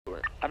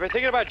I've been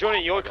thinking about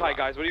joining Yokai,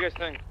 guys. What do you guys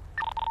think?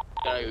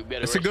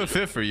 It's a good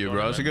fit for you,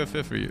 bro. It's a good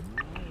fit for you.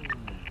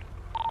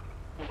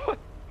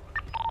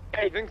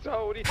 Hey, you think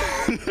so? What do you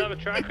think? Is that a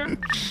tracker?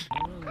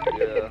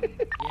 Yeah.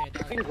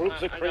 I think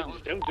groups are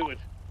cringe. Don't do it.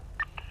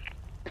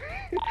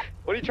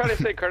 What are you trying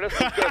to say, Curtis?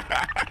 It's good.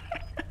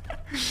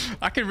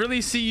 I can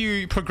really see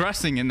you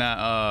progressing in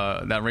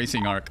that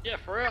racing arc. Yeah,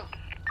 for real.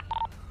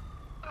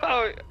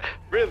 Oh,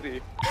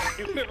 really?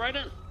 You fit right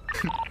in.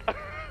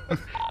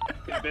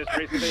 He's best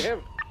racer than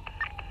him.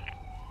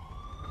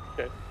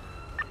 Okay.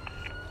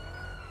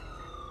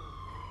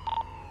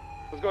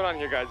 What's going on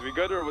here, guys? We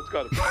good or what's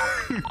good?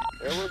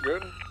 Yeah, we're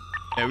good.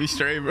 Yeah, we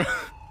straight, bro.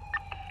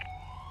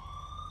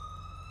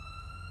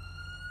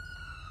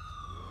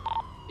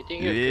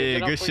 Yeah,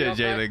 good shit,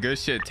 Jalen. Good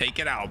shit. Take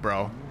it out,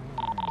 bro.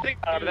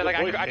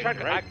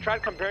 I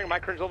tried comparing my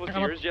cringe levels to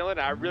yours, Jalen.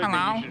 I really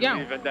think you should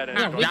leave Vendetta.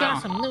 Yeah, we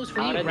got some news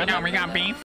for you, brother. We got beef.